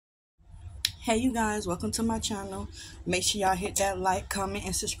Hey you guys, welcome to my channel. Make sure y'all hit that like, comment,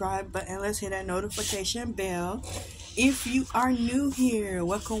 and subscribe button. Let's hit that notification bell. If you are new here,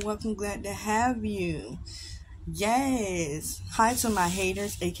 welcome, glad to have you. Yes. Hi to my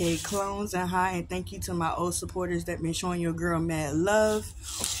haters, aka clones, and hi and thank you to my old supporters that been showing your girl mad love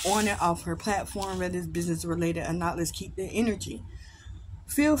on and off her platform, whether it's business related or not. Let's keep the energy.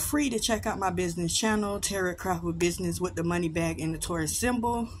 Feel free to check out my business channel, Tarot Craft with Business with the money bag and the Taurus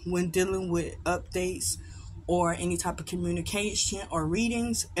symbol, when dealing with updates or any type of communication or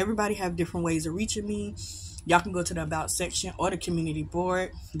readings. Everybody have different ways of reaching me. Y'all can go to the About section or the community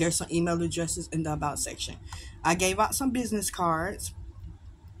board. There's some email addresses in the About section. I gave out some business cards.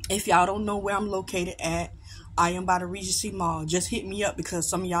 If y'all don't know where I'm located at, I am by the Regency Mall. Just hit me up because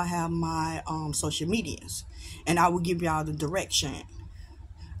some of y'all have my social medias, and I will give y'all the direction.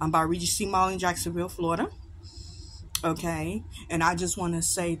 I'm by Regency Mall in Jacksonville, Florida. Okay. And I just want to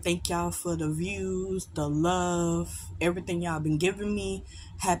say thank y'all for the views, the love, everything y'all been giving me.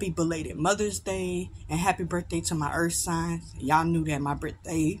 Happy belated Mother's Day and happy birthday to my earth signs. Y'all knew that my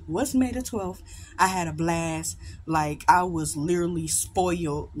birthday was May the 12th. I had a blast. Like, I was literally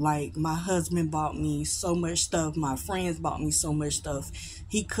spoiled. Like, my husband bought me so much stuff. My friends bought me so much stuff.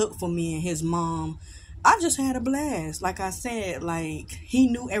 He cooked for me and his mom. I just had a blast. Like I said, like, he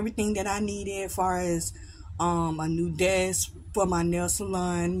knew everything that I needed as far as a new desk for my nail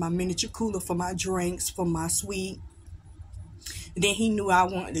salon, my miniature cooler for my drinks, for my suite. Then he knew I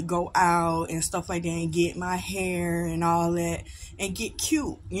wanted to go out and stuff like that and get my hair and all that and get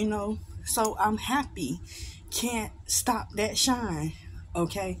cute, you know. So I'm happy. Can't stop that shine.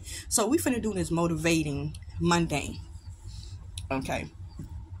 Okay. So we finna do this motivating Monday. Okay.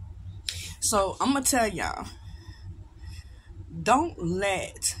 So I'm gonna tell y'all, don't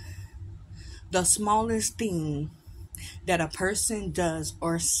let the smallest thing that a person does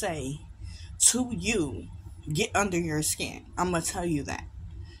or say to you get under your skin. I'm gonna tell you that.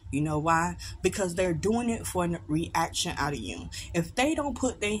 You know why? Because they're doing it for a reaction out of you. If they don't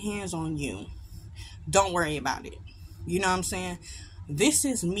put their hands on you, don't worry about it. You know what I'm saying? This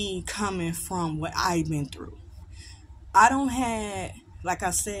is me coming from what I've been through. I don't have, like I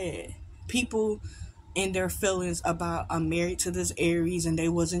said, people in their feelings about I'm married to this Aries and they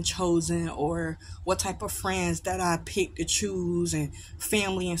wasn't chosen, or what type of friends that I picked to choose and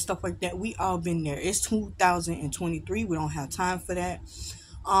family and stuff like that. We all been there. It's 2023. We don't have time for that.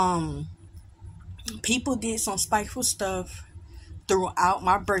 People did some spiteful stuff throughout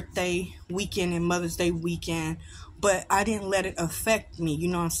my birthday weekend and Mother's Day weekend, but I didn't let it affect me. You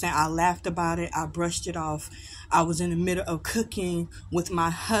know what I'm saying? I laughed about it. I brushed it off. I was in the middle of cooking with my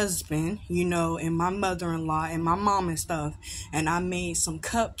husband, you know, and my mother-in-law and my mom and stuff. And I made some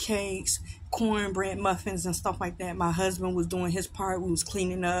cupcakes, cornbread muffins and stuff like that. My husband was doing his part. We was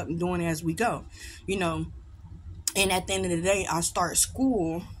cleaning up and doing it as we go, you know. And at the end of the day, I start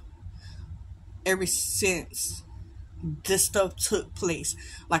school ever since this stuff took place.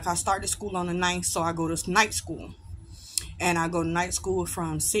 Like, I started school on the 9th, so I go to night school. And I go to night school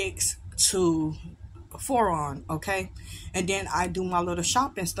from 6 to 4 on, okay? And then I do my little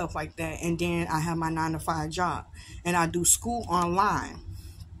shopping stuff like that. And then I have my 9 to 5 job. And I do school online.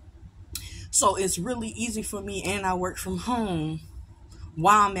 So it's really easy for me, and I work from home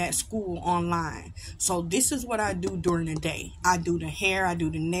while I'm at school online. So this is what I do during the day. I do the hair, I do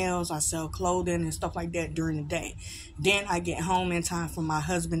the nails, I sell clothing and stuff like that during the day. Then I get home in time for my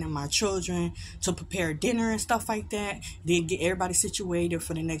husband and my children to prepare dinner and stuff like that. Then get everybody situated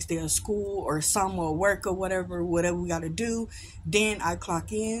for the next day of school or some or work or whatever we got to do. Then I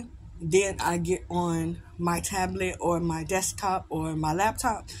clock in. Then I get on my tablet or my desktop or my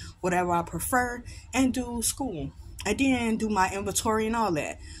laptop, whatever I prefer, and do school. I didn't do my inventory and all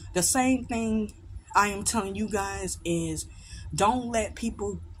that. The same thing I am telling you guys is, don't let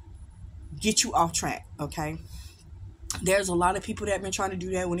people get you off track, okay? There's a lot of people that have been trying to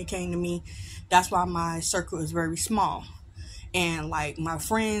do that when it came to me. That's why my circle is very small. And like my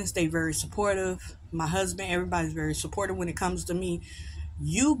friends, they very supportive. My husband, everybody's very supportive when it comes to me.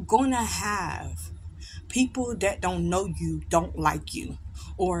 You gonna have people that don't know you, don't like you,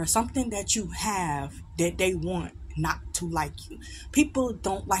 or something that you have that they want not to like you. People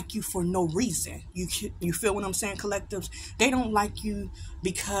don't like you for no reason. You feel what I'm saying, collectives? They don't like you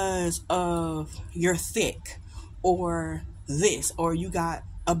because of you're thick, or this, or you got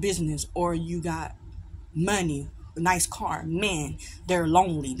a business, or you got money, a nice car. Man, they're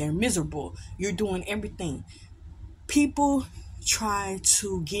lonely, they're miserable. You're doing everything. People try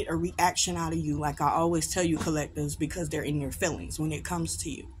to get a reaction out of you, like I always tell you, collectives, because they're in their feelings when it comes to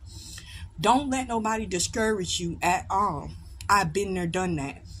you. Don't let nobody discourage you at all. I've been there, done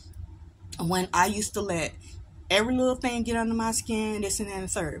that. when I used to let every little thing get under my skin, this and that and the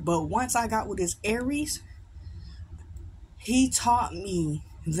third. But once I got with this Aries, he taught me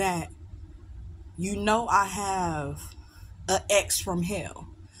that, I have an ex from hell.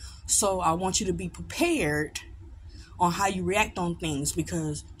 So I want you to be prepared on how you react on things,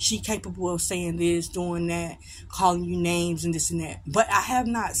 because she capable of saying this, doing that, calling you names and this and that. But I have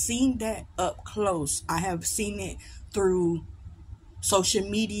not seen that up close. I have seen it through social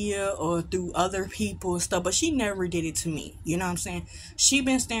media or through other people and stuff, but she never did it to me. You know what I'm saying? She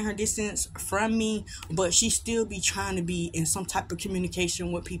been staying her distance from me, but she still be trying to be in some type of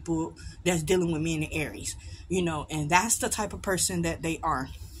communication with people that's dealing with me in the Aries, and that's the type of person that they are.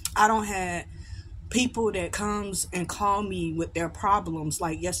 I don't have people that comes and call me with their problems.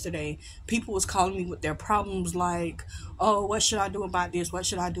 Like yesterday, people was calling me with their problems like, oh, what should I do about this? What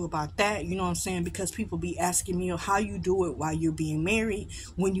should I do about that? You know what I'm saying? Because people be asking me how you do it while you're being married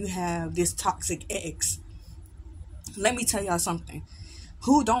when you have this toxic ex. Let me tell y'all something.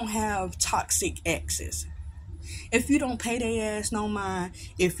 Who don't have toxic exes? If you don't pay their ass no mind,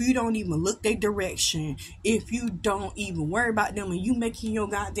 if you don't even look their direction, if you don't even worry about them and you making your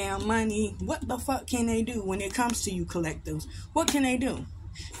goddamn money, what the fuck can they do when it comes to you collectives? What can they do?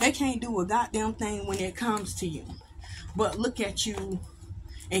 They can't do a goddamn thing when it comes to you. But look at you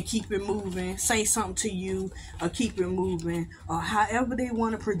and keep it moving, say something to you, or keep it moving, or however they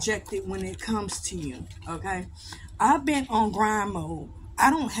want to project it when it comes to you, okay? I've been on grind mode. I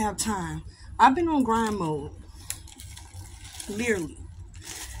don't have time. I've been on grind mode. Literally.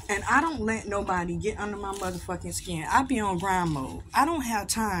 And I don't let nobody get under my motherfucking skin. I be on grind mode. I don't have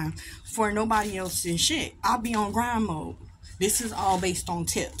time for nobody else's shit. I be on grind mode. This is all based on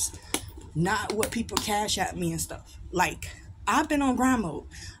tips, not what people cash at me and stuff. Like, I've been on grind mode.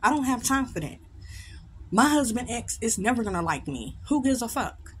 I don't have time for that. My husband ex is never gonna like me. Who gives a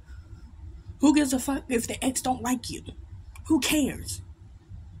fuck? Who gives a fuck if the ex don't like you? Who cares?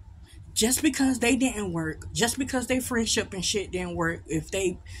 Just because they didn't work, just because their friendship and shit didn't work, if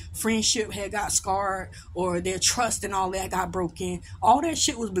they friendship had got scarred or their trust and all that got broken, all that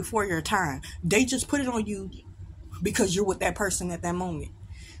shit was before your time. They just put it on you because you're with that person at that moment.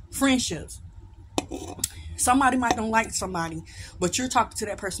 Friendships. Somebody might don't like somebody, but you're talking to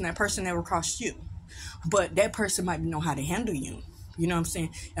that person never crossed you. But that person might know how to handle you. You know what I'm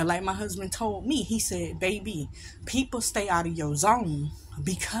saying? And like my husband told me, he said, baby, people stay out of your zone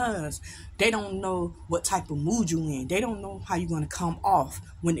because they don't know what type of mood you in. They don't know how you're going to come off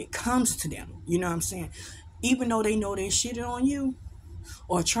when it comes to them. You know what I'm saying? Even though they know they shitted on you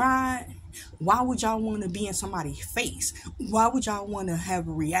or tried, why would y'all want to be in somebody's face? Why would y'all want to have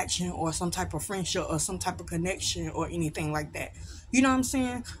a reaction or some type of friendship or some type of connection or anything like that? You know what I'm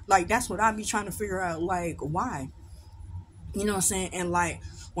saying? Like, that's what I be trying to figure out. Like, why? You know what I'm saying? And like,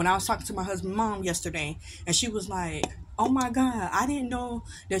 when I was talking to my husband's mom yesterday, and she was like, oh my God, I didn't know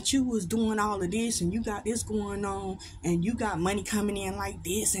that you was doing all of this and you got this going on and you got money coming in like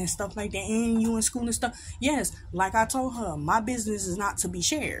this and stuff like that, and you in school and stuff. Yes, like I told her, my business is not to be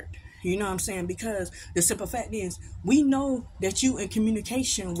shared. You know what I'm saying? Because the simple fact is, we know that you in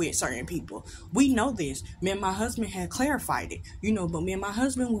communication with certain people. We know this. Me and my husband had clarified it, but me and my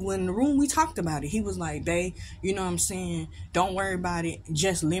husband, we went in the room, we talked about it. He was like, babe, you know what I'm saying? Don't worry about it.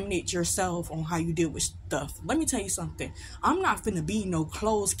 Just limit yourself on how you deal with stuff. Let me tell you something. I'm not finna be no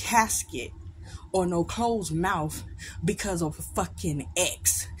closed casket or no closed mouth because of a fucking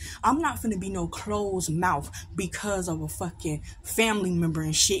ex. I'm not finna be no closed mouth because of a fucking family member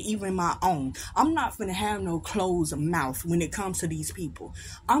and shit, even my own. I'm not finna have no closed mouth when it comes to these people.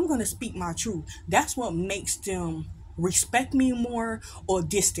 I'm gonna speak my truth. That's what makes them respect me more or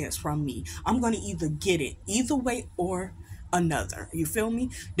distance from me. I'm gonna either get it either way or another. You feel me?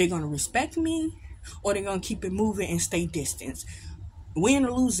 They're gonna respect me or they're gonna keep it moving and stay distance. Win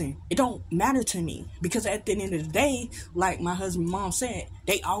or losing, it don't matter to me, because at the end of the day, like my husband's mom said,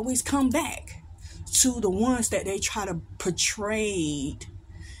 they always come back to the ones that they try to portray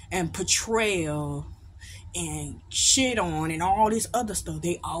and portrayal and shit on and all this other stuff.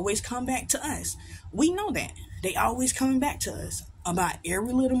 They always come back to us. We know that. They always coming back to us about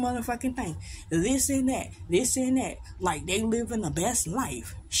every little motherfucking thing. This and that. Like they living the best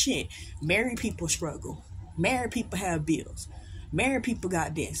life. Shit. Married people struggle. Married people have bills. Married people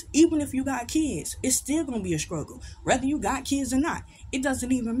got this. Even if you got kids, it's still going to be a struggle. Whether you got kids or not, it doesn't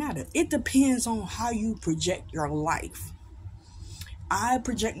even matter. It depends on how you project your life. I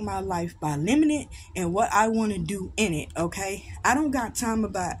project my life by limiting and what I want to do in it, okay? I don't got time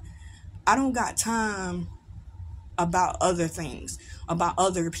about other things, about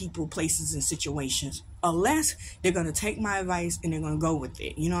other people, places, and situations. unless they're going to take my advice and they're going to go with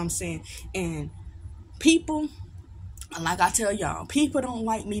it. You know what I'm saying? And people, like I tell y'all, people don't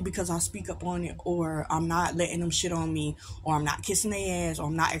like me because I speak up on it, or I'm not letting them shit on me, or I'm not kissing their ass, or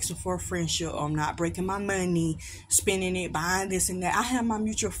I'm not asking for a friendship, or I'm not breaking my money, spending it, buying this and that. I have my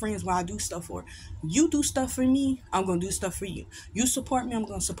mutual friends where I do stuff for. You do stuff for me, I'm going to do stuff for you. You support me, I'm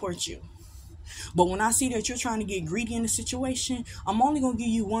going to support you. But when I see that you're trying to get greedy in the situation, I'm only going to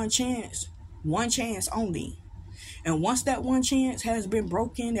give you one chance only. And once that one chance has been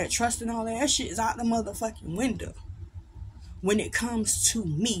broken, that trust and all that shit is out the motherfucking window. When it comes to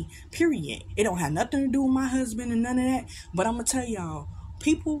me, period. It don't have nothing to do with my husband and none of that. But I'm going to tell y'all,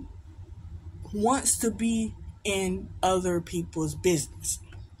 people wants to be in other people's business.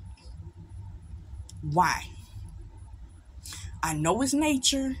 Why? I know it's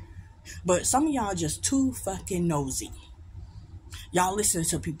nature, but some of y'all just too fucking nosy. Y'all listen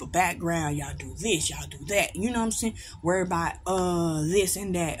to people's background. Y'all do this. Y'all do that. You know what I'm saying? Worry about this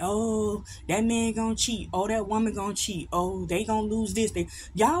and that. Oh, that man gonna cheat. Oh, that woman gonna cheat. Oh, they gonna lose this.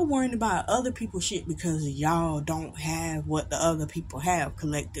 Y'all worrying about other people's shit because y'all don't have what the other people have,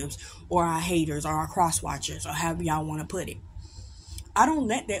 collectives, or our haters, or our cross watchers, or however y'all want to put it. I don't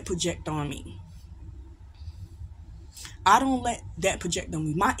let that project on me. I don't let that project on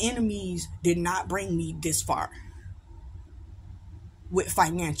me. My enemies did not bring me this far with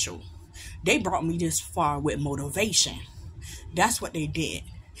financial. They brought me this far with motivation. That's what they did.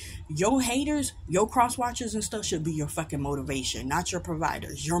 Your haters, your cross watchers and stuff should be your fucking motivation, not your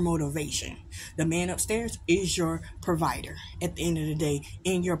providers. Your motivation. The man upstairs is your provider at the end of the day,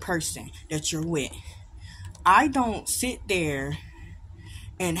 in your person that you're with. I don't sit there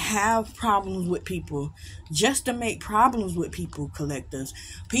and have problems with people just to make problems with people, collectives.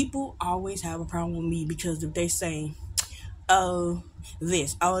 People always have a problem with me because if they say, oh,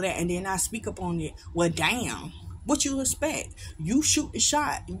 this, oh, that, and then I speak up on it, well, damn, what you expect? You shoot the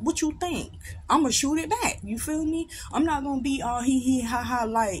shot. What you think? I'm going to shoot it back. You feel me? I'm not going to be all hee ha ha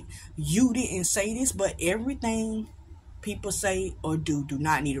like you didn't say this, but everything people say or do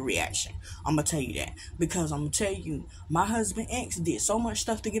not need a reaction. I'm going to tell you that. Because I'm going to tell you, my husband X did so much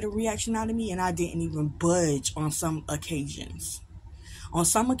stuff to get a reaction out of me, and I didn't even budge on some occasions. On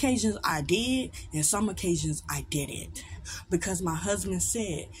some occasions I did, and some occasions I didn't. Because my husband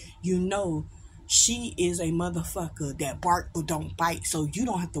said, you know, she is a motherfucker that bark or don't bite, so you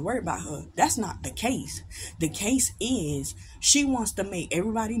don't have to worry about her. That's not the case. The case is she wants to make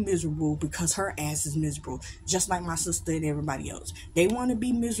everybody miserable because her ass is miserable. Just like my sister and everybody else. They want to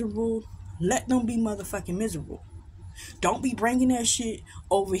be miserable. Let them be motherfucking miserable. Don't be bringing that shit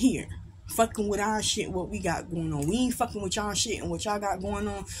over here. Fucking with our shit, what we got going on. We ain't fucking with y'all shit and what y'all got going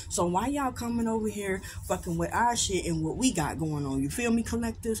on. So why y'all coming over here fucking with our shit and what we got going on? You feel me,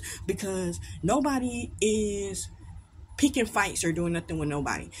 collectives? Because nobody is picking fights or doing nothing with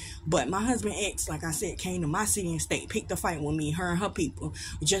nobody. But my husband X, like I said, came to my city and state, picked a fight with me, her and her people,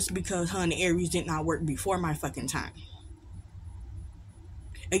 just because her and the Aries did not work before my fucking time.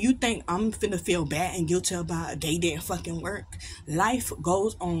 And you think I'm finna feel bad and guilty about they didn't fucking work? Life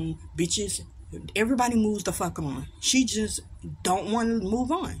goes on, bitches. Everybody moves the fuck on. She just don't want to move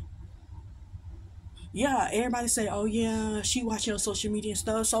on. Yeah, everybody say, oh yeah, she watching on social media and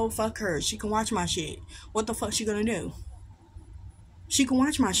stuff, so fuck her. She can watch my shit. What the fuck she gonna do? She can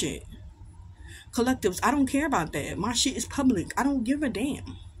watch my shit. Collectives, I don't care about that. My shit is public. I don't give a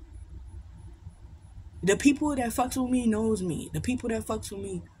damn. The people that fucks with me knows me. The people that fucks with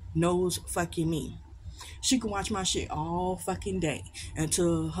me knows fucking me. She can watch my shit all fucking day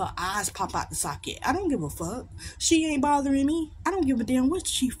until her eyes pop out the socket. I don't give a fuck. She ain't bothering me. I don't give a damn what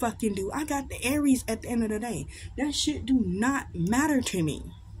she fucking do. I got the Aries at the end of the day. That shit do not matter to me.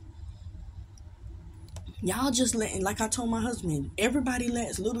 Y'all just letting, like I told my husband, everybody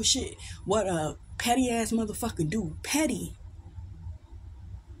lets little shit, what a petty ass motherfucker do. Petty.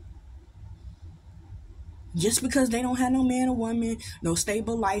 Just because they don't have no man or woman, no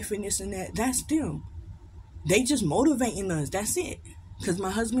stable life and this and that, that's them. They just motivating us. That's it. Because my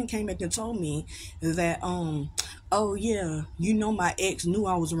husband came back and told me that, oh yeah, you know my ex knew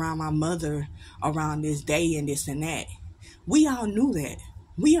I was around my mother around this day and this and that. We all knew that.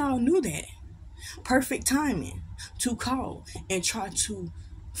 We all knew that. Perfect timing to call and try to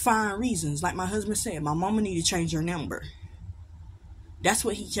find reasons. Like my husband said, my mama need to change her number. That's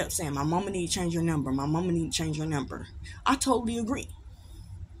what he kept saying. My mama need to change her number. My mama need to change her number. I totally agree.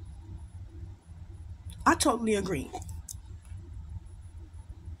 I totally agree.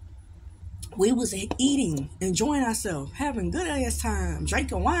 We was eating, enjoying ourselves, having good ass time,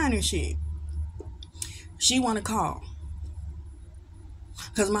 drinking wine and shit. She want to call.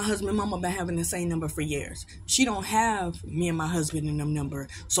 Because my husband and mama been having the same number for years. She don't have me and my husband in them number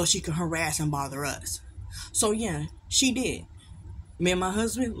so she can harass and bother us. So yeah, she did. Me and my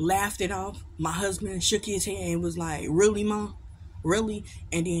husband laughed it off. My husband shook his head and was like, really, Mom? Really?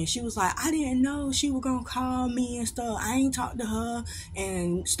 And then she was like, I didn't know she was gonna call me and stuff. I ain't talked to her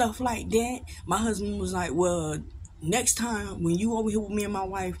and stuff like that. My husband was like, well, next time when you over here with me and my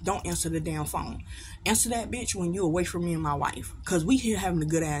wife, don't answer the damn phone. Answer that bitch when you away from me and my wife, because we here having a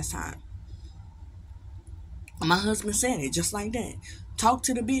good ass time. My husband said it just like that. Talk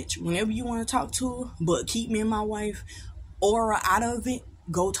to the bitch whenever you want to talk to her, but keep me and my wife aura out of it.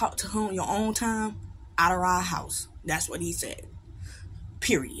 Go talk to her on your own time, out of our house. That's what he said.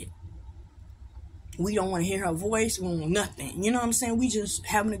 Period. We don't want to hear her voice, we don't want nothing. You know what I'm saying? We just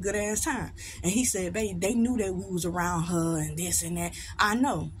having a good ass time. And he said, babe, they knew that we was around her and this and that. I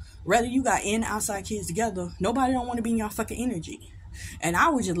know. Whether you got in and outside kids together, nobody don't want to be in your fucking energy. And I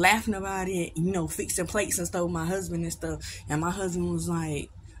was just laughing about it, you know, fixing plates and stuff with my husband and stuff. And my husband was like,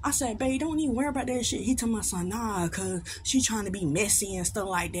 I said, babe, don't even worry about that shit. He told my son, nah, cause she trying to be messy and stuff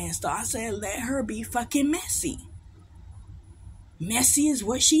like that and stuff. I said, let her be fucking messy. Messy is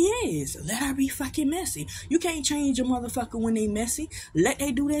what she is. Let her be fucking messy. You can't change a motherfucker when they messy. Let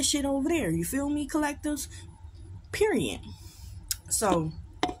they do that shit over there. You feel me, collectors? Period. So,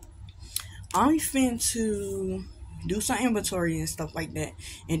 I'm finna do some inventory and stuff like that.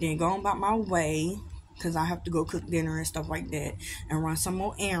 And then go on about my way. Because I have to go cook dinner and stuff like that. And run some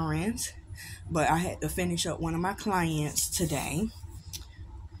more errands. But I had to finish up one of my clients today.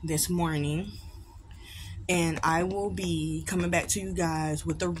 This morning. And I will be coming back to you guys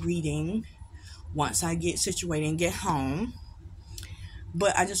with a reading once I get situated and get home.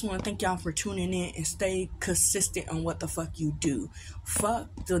 But I just want to thank y'all for tuning in and stay consistent on what the fuck you do.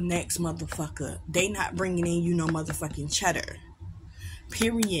 Fuck the next motherfucker. They not bringing in you no motherfucking cheddar.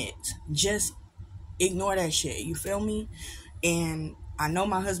 Period. Just ignore that shit. You feel me? And I know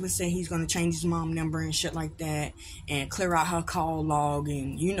my husband said he's going to change his mom number and shit like that and clear out her call log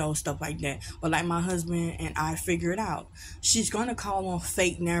and, you know, stuff like that. But like my husband and I figured out, she's going to call on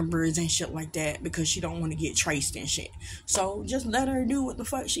fake numbers and shit like that because she don't want to get traced and shit. So just let her do what the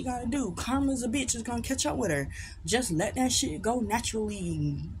fuck she got to do. Karma's a bitch. Is going to catch up with her. Just let that shit go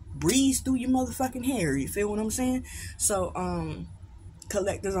naturally. Breeze through your motherfucking hair. You feel what I'm saying? So,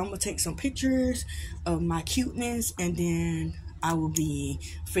 collectors, I'm going to take some pictures of my cuteness and then I will be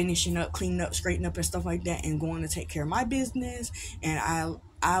finishing up, cleaning up, straightening up and stuff like that and going to take care of my business. And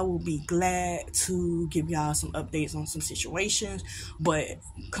I will be glad to give y'all some updates on some situations. But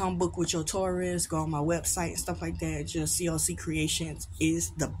come book with your Taurus, go on my website and stuff like that. Just CLC Creations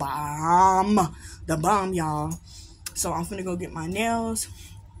is the bomb. The bomb, y'all. So I'm finna go get my nails.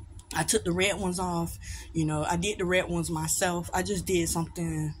 I took the red ones off. You know, I did the red ones myself. I just did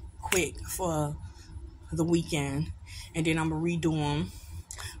something quick for the weekend. And then I'm going to redo them.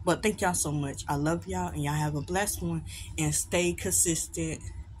 But thank y'all so much. I love y'all. And y'all have a blessed one. And stay consistent.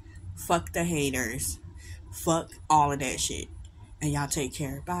 Fuck the haters. Fuck all of that shit. And y'all take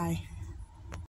care. Bye.